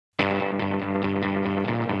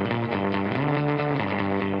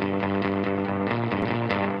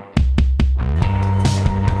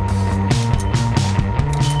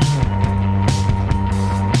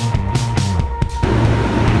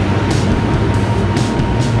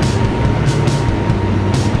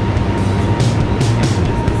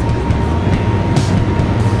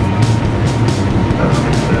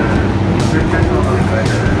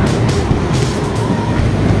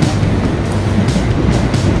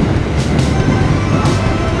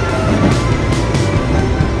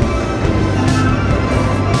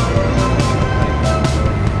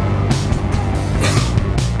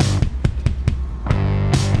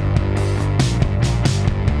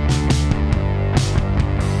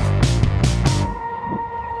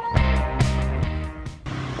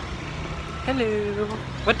Hello.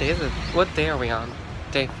 What day is it? What day are we on?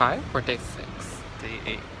 Day 5 or day 6? Day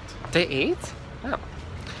 8. Day 8? Oh.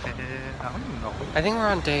 I don't know. I think we're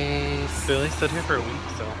on day... We only stood here for a week,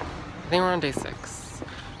 so... I think we're on day 6.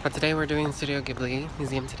 But today we're doing Studio Ghibli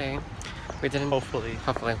Museum today. We didn't... Hopefully.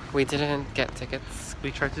 Hopefully. We didn't get tickets.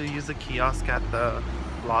 We tried to use the kiosk at the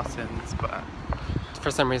Lawson's, but...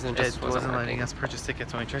 For some reason it just wasn't working. letting us purchase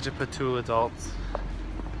tickets. When we tried to put 2 adults,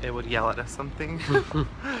 it would yell at us something.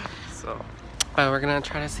 So... But we're gonna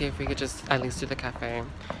try to see if we could just at least do the cafe.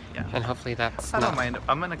 Yeah. And hopefully that's I don't mind.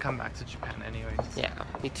 I'm gonna come back to Japan anyways. Yeah,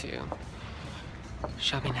 me too.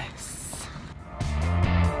 Shall be nice.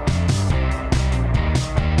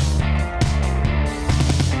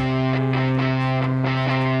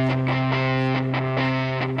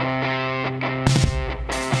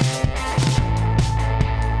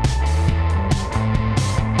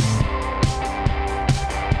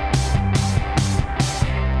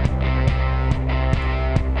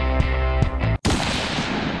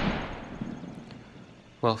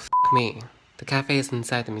 Well, f me. The cafe is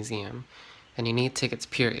inside the museum, and you need tickets,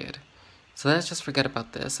 period. So let's just forget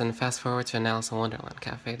about this and fast forward to an Alice in Wonderland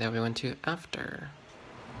cafe that we went to after.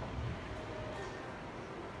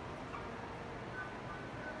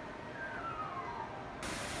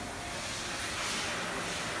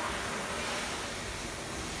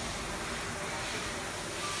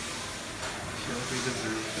 I feel like we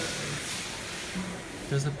deserve this.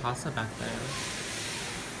 There's a pasta back there.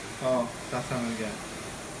 Oh, that's what I'm gonna get.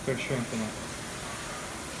 There's shrimp in it.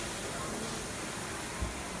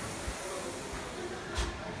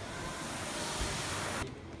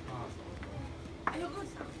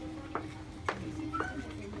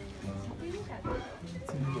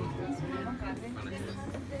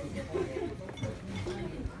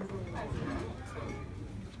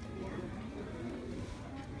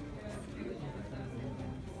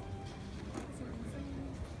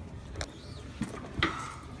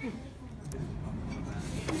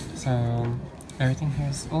 So, everything here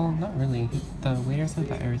is, well, not really. The waiter said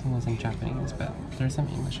that everything was in Japanese, but there's some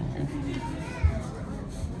English in here.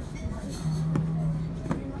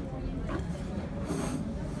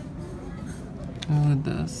 Look at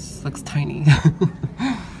this. Looks tiny.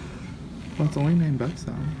 Well, it's only $9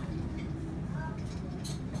 though.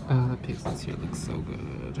 Oh, the pixels here look so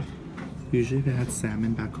good. Usually if it had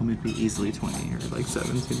salmon back home, it'd be easily 20 or like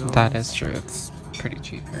 $17. That is true. It's pretty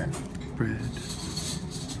cheap here. Bread.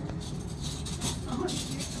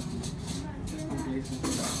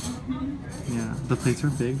 Yeah, the plates are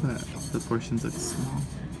big, but the portions look small.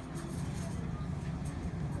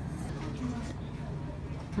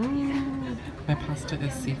 My pasta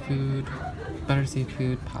is seafood, butter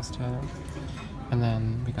seafood pasta, and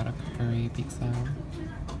then we got a curry pizza,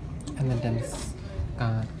 and then Dennis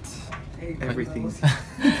got Everything.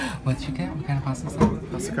 What'd you get? What kind of pasta is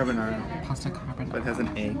that? Pasta carbonara. Pasta carbonara. But it has an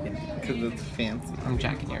egg in it because it's fancy. I'm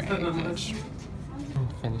jacking your egg, bitch. I'm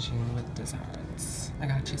finishing with desserts. I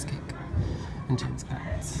got a cheesecake, and James got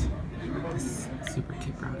this super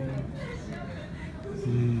cute brownie.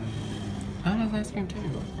 Oh, it has ice cream too.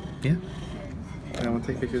 Yeah. And I want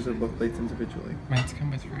to take pictures of both plates individually. Mine's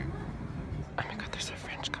come with fruit. Oh my god, there's a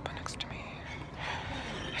French couple next to me.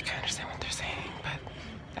 I can't understand what they're saying, but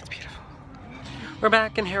that's beautiful. We're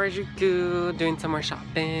back in Harajuku doing some more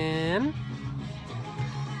shopping.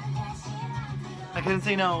 I couldn't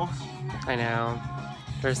say no. I know.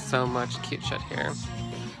 There's so much cute shit here.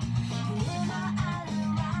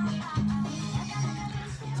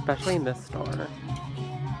 Especially in this store.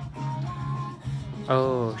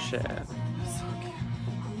 Oh shit. So cute.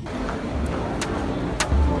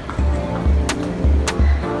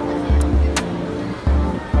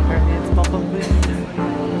 Apparently it's bubblegum.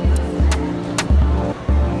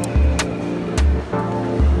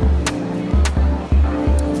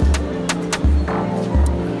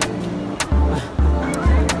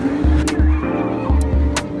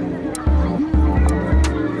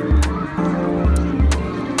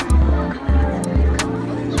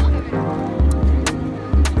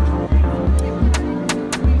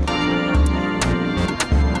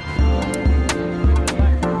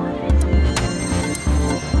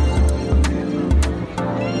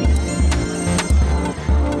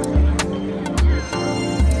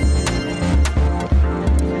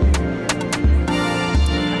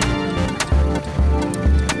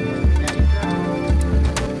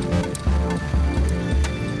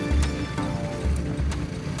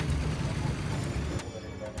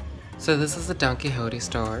 So this is a Don Quixote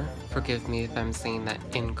store. Forgive me if I'm saying that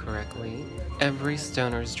incorrectly. Every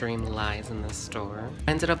stoner's dream lies in this store.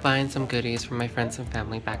 I ended up buying some goodies for my friends and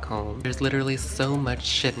family back home. There's literally so much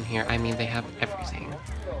shit in here. I mean, they have everything.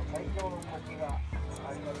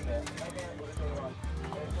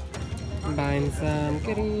 buying some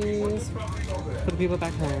goodies for the people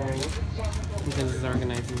back home. Vince is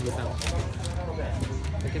organizing himself.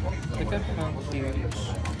 Look at how huge.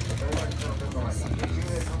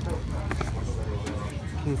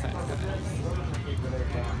 King size, guys.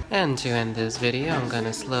 And to end this video, I'm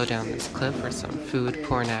gonna slow down this clip for some food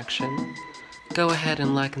porn action. Go ahead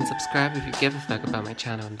and like and subscribe if you give a fuck about my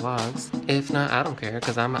channel and vlogs. If not, I don't care,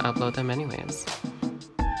 because I'm gonna upload them anyways.